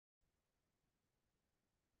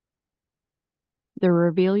The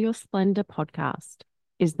Reveal Your Splendor podcast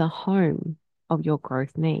is the home of your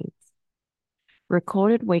growth needs.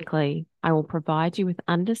 Recorded weekly, I will provide you with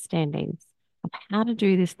understandings of how to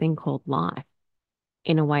do this thing called life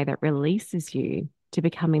in a way that releases you to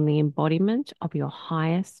becoming the embodiment of your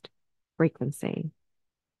highest frequency,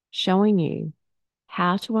 showing you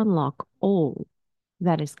how to unlock all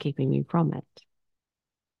that is keeping you from it.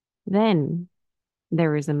 Then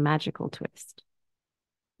there is a magical twist.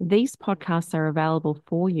 These podcasts are available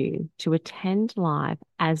for you to attend live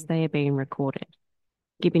as they are being recorded,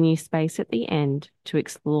 giving you space at the end to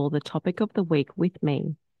explore the topic of the week with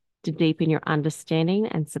me to deepen your understanding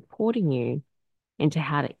and supporting you into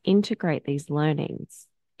how to integrate these learnings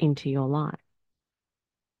into your life.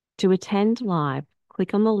 To attend live,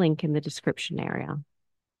 click on the link in the description area.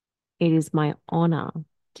 It is my honor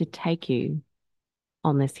to take you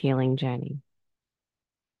on this healing journey.